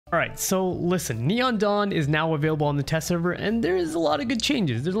All right, so listen, Neon Dawn is now available on the test server, and there's a lot of good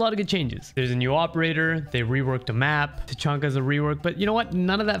changes. There's a new operator. They reworked a map. Tachanka's a rework, but you know what?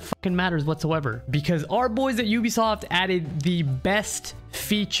 None of that fucking matters whatsoever, because our boys at Ubisoft added the best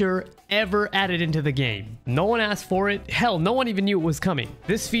feature ever added into the game. No one asked for it. Hell, no one even knew it was coming.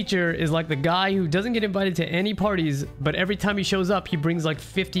 This feature is like the guy who doesn't get invited to any parties, but every time he shows up, he brings like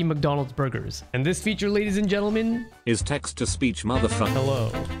 50 McDonald's burgers. And this feature, ladies and gentlemen, is text-to-speech motherfucker.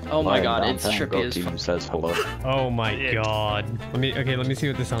 Hello. Oh my god, it's trippy as team says hello. Oh my god. Let me see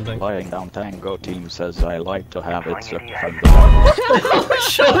what this sounds like. Lying down tango team says I like to have it from the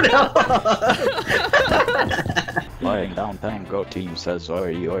Shut up! Lying down tango team says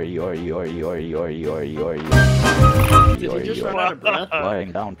ori. Did you just run out of breath?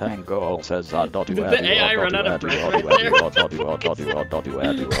 Lying down tango says Did the AI run out of breath right there?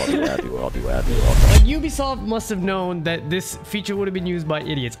 Ubisoft must have known that this feature would have been used by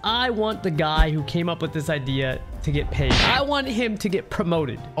idiots. I want the guy who came up with this idea to get paid. I want him to get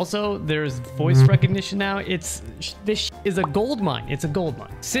promoted. Also, there's voice recognition now. This is a gold mine. It's a gold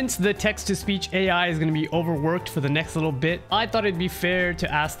mine. Since the text-to-speech AI is going to be overworked for the next little bit, I thought it'd be fair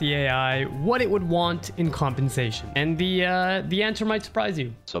to ask the AI what it would want in compensation. And the answer might surprise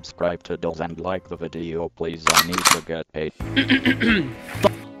you. Subscribe to Dils and like the video, please. I need to get paid. Did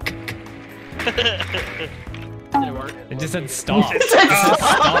it work? It just said stop. It said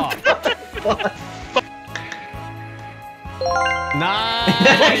stop.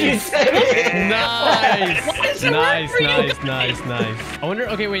 Nice! Nice. I wonder,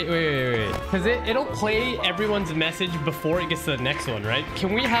 okay, wait. Because it'll play everyone's message before it gets to the next one, right?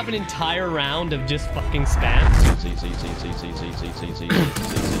 Can we have an entire round of just fucking spam?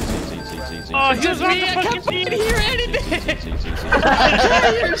 Oh, just me! I can't hear anything! I can't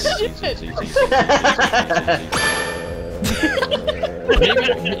hear shit! Maybe,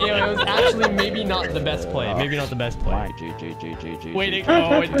 it was actually maybe not the best play. Maybe not the best play. Wait, it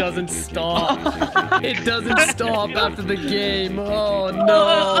doesn't stop. It doesn't stop after the game. Oh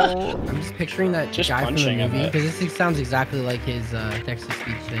no. I'm just picturing that Just guy from the punching, I movie bet. because this sounds exactly like his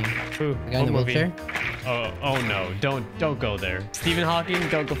text-to-speech thing. Who? The guy in the What movie? wheelchair. Oh no! Don't go there. Stephen Hawking,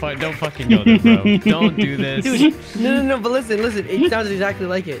 don't fucking go there, bro. Don't do this. Dude, no, but listen, it sounds exactly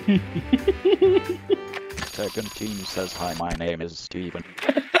like it. Second team says hi, my name is Steven.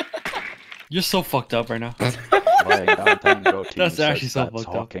 You're so fucked up right now. Lying down tango team That's says actually so that's fucked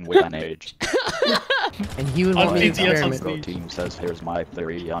up. talking with an age. And he would want me to I'll experiment. Tango team says here's my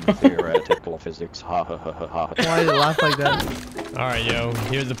theory on theoretical physics. Ha ha ha ha ha. Why did it laugh like that? All right, yo.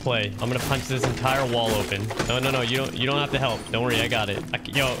 Here's the play. I'm gonna punch this entire wall open. No. You don't have to help. Don't worry, I got it.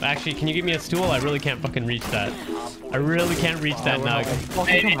 Yo, actually, can you give me a stool? I really can't fucking reach that. I really can't reach that nug.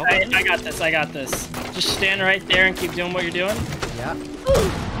 Hey, I got this. Just stand right there and keep doing what you're doing. Yeah.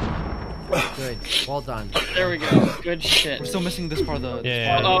 Good. Well done. There we go. Good shit. We're still missing this part of the...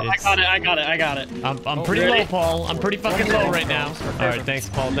 Yeah. Oh, I got it. I'm pretty low, Paul. I'm pretty fucking low right now. All right, thanks,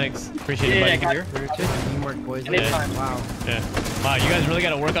 Paul. Thanks. Appreciate Yeah, it, buddy. We're just teamwork, boys. Anytime. Wow. Yeah. Wow, you guys really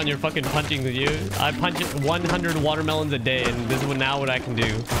gotta work on your fucking punching. I punch 100 watermelons a day, and this is now what I can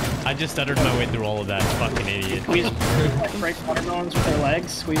do. I just stuttered my way through all of that. Fucking idiot. Squeeze, break watermelons with their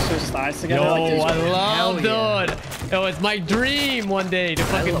legs, squeeze those thighs together. Yo, like this. I love, Hell dude. Yo, it's my dream one day to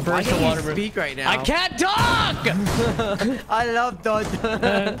fucking Why burst a can't you watermelon. speak right now? I can't talk! I love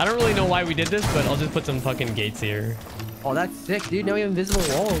that. I don't really know why we did this, but I'll just put some fucking gates here. Oh, that's sick, dude. No invisible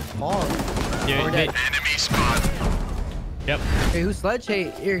walls. Oh. Yeah, We're dead. Enemy spot. Yep. Hey, who's Sledge? Hey,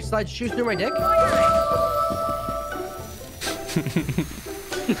 here, Sledge, shoot through my dick.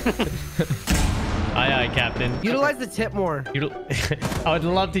 Aye, Captain. Utilize the tip more. I would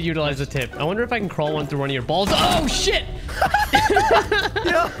love to utilize the tip. I wonder if I can crawl one through one of your balls. Oh, shit!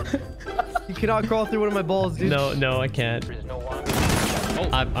 You cannot crawl through one of my balls, dude. No, I can't.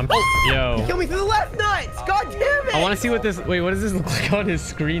 I'm You yo. killed me through the left nuts! God damn it! I want to see what this. Wait, what does this look like on his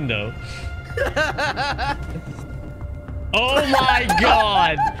screen, though? Oh my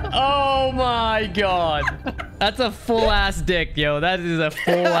god! Oh my god! That's a full ass dick, yo. That is a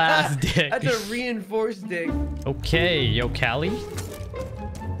full ass dick. That's a reinforced dick. Okay, yo, Callie.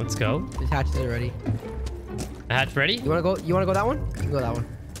 Let's go. This hatch is ready. The hatch ready? You wanna go? You wanna go that one? You can go that one.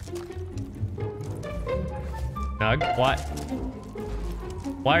 Nug, what?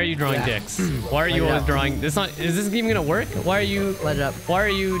 Why are you drawing dicks? Why are you always drawing? Is this even gonna work? Why are you? Let it up. Why are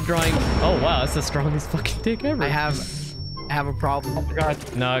you drawing? Oh wow, that's the strongest fucking dick ever. I have a problem. Oh my god.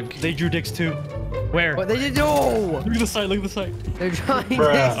 Nug. They drew dicks too. Where? What they did? No! Look at the side, look at the side. They're drawing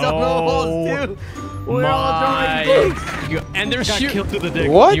dicks on the walls too. We're all My- throwing dicks. And they're Got shooting. killed through the dick.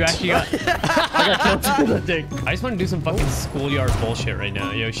 What? You actually got. I got killed through the dick. I just want to do some fucking schoolyard bullshit right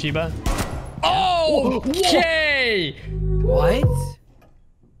now. Yo, Shiba. Oh, okay. What?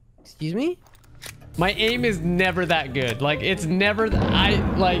 Excuse me? My aim is never that good. Like, it's never.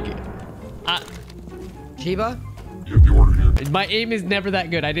 Shiba? My aim is never that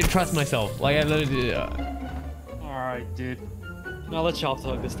good. I didn't trust myself. Like, I literally. Alright, dude. Now let's y'all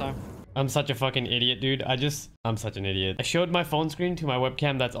talk this time. I'm such a fucking idiot, dude. I'm such an idiot. I showed my phone screen to my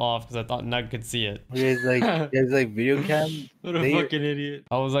webcam that's off because I thought Nug could see it. You guys like video cam? What a fucking idiot.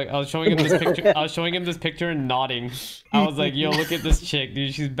 I was showing him this picture. I was showing him this picture and nodding. I was like, yo, look at this chick,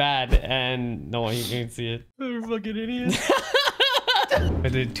 dude. She's bad. And no, he can't see it. What a fucking idiot.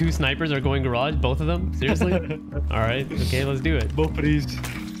 The two snipers are going garage, both of them? Seriously? All right. Okay, let's do it. Both of these.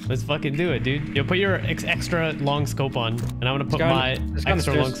 Let's fucking do it, dude. Yo, put your extra long scope on. And I'm gonna put my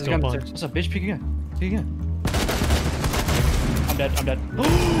extra long scope on. What's up, bitch? Peek again. Peek again. I'm dead. I'm dead.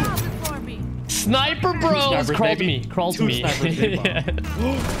 Sniper bros! Snipers, Crawled baby. me. Crawled Two me. snipers, baby. Yeah.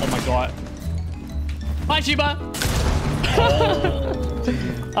 Oh my god. Hi, Shiba!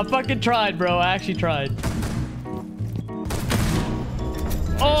 I fucking tried, bro. I actually tried.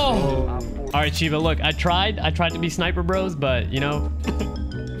 Oh! Alright, Shiba, look. I tried to be sniper bros, but, you know.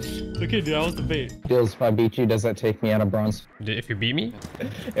 It's okay, dude. I was the bait. Dils, if I beat you, does that take me out of bronze? If you beat me?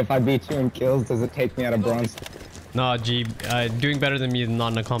 If I beat you in kills, does it take me out of bronze? No, G. Doing better than me is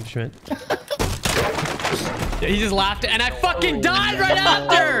not an accomplishment. He just laughed, and I fucking died right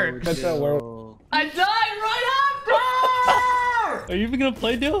after! That's how we're... I died right after! Are you even gonna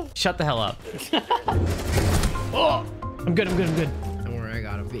play, Dil? Shut the hell up. Oh! I'm good. Don't worry, I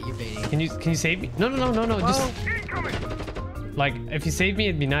got him. You baiting. Can you save me? No. Just like if you save me,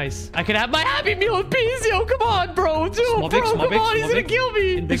 it'd be nice. I could have my Happy Meal with peas. Yo, come on, bro. Small Vic, Come on, he's gonna kill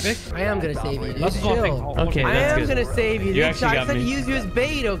me. In Big Vic? I am gonna save you, dude. That's small Vic. Chill. Okay, I that's am good. gonna save you, You dude. actually I got said me. use you as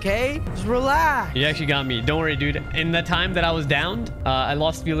bait, okay? Just relax. You actually got me. Don't worry, dude. In the time that I was downed, I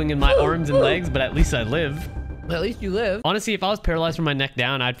lost feeling in my arms and legs, but at least I live. Well, at least you live. Honestly, if I was paralyzed from my neck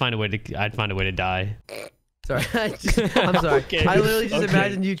down, I'd find a way to die. Sorry. I'm sorry. Okay. I literally just Okay.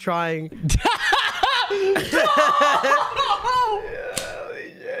 imagined you trying.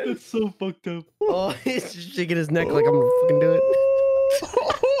 It's so fucked up. Oh, he's just shaking his neck like I'm gonna fucking do it.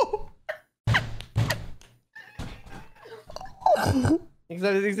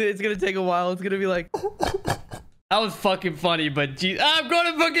 It's gonna take a while. It's gonna be like. That was fucking funny, but geez, I'm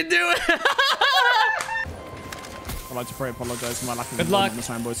gonna fucking do it. I'd like to apologize for my lack of Good luck. involvement this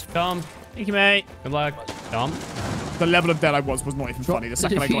time, boys. Tom, Thank you, mate. good luck. Tom. The level of dead I was not even funny. The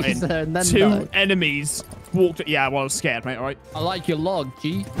second I got in, Then two enemies walked. Yeah, well, I was scared, mate. All right. I like your log,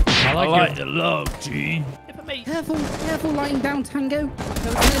 G. I like the love, G. Careful lying down, Tango. Don't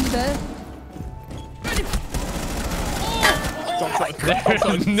kill him there.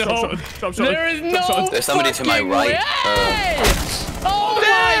 There is no. There's somebody to my right. Oh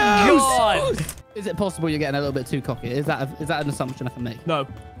my god! Is it possible you're getting a little bit too cocky? Is that an assumption I can make? No.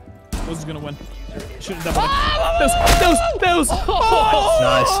 This is gonna win. Should have done it. Dils.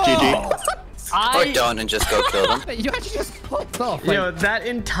 Nice, GG. Or don't and just go kill them. You actually just popped off. Yo, that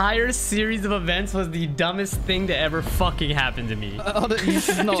entire series of events was the dumbest thing to ever fucking happen to me. You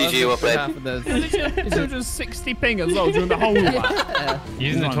should not GG, well played. It's just 60 ping as well during the whole lot.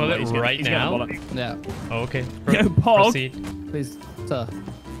 Using the toilet right now? Yeah. Oh, okay. Yo, Pog. Proceed. Please, sir.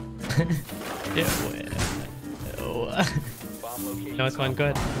 Yeah, no, it's fine. Go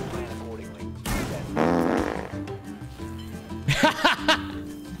ahead.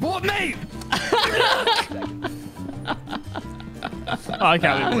 What, mate? I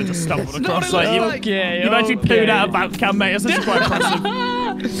can't believe I just stumbled across like you. Okay, You've actually pooed out a back cam, mate. That's actually quite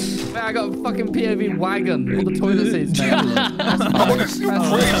impressive. I got a fucking POV wagon. All the toilet seats.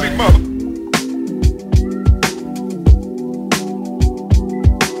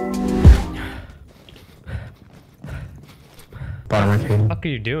 What the fuck are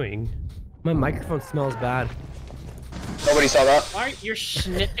you doing? My microphone smells bad. Nobody saw that. Why are you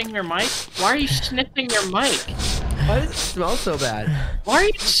sniffing your mic? Why are you sniffing your mic? Why does it smell so bad? Why are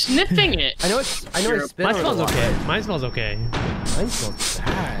you sniffing it? I know it spit Mine on it a smells lot. okay. Mine smells okay. Mine smells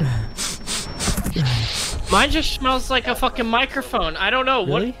bad. Mine just smells like a fucking microphone. I don't know.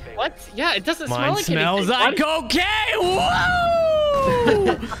 Really? What? Yeah, it doesn't smell Mine like smells anything. like okay.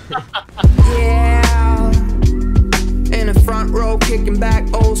 Whoa! Yeah, in the front row, kicking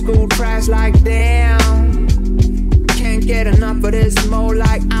back old school tracks like damn. Can't get enough of this more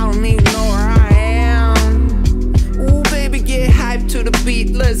like I don't even know where I am. Ooh, baby, get hyped to the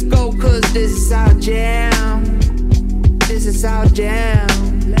beat. Let's go, cause this is our jam. This is our jam.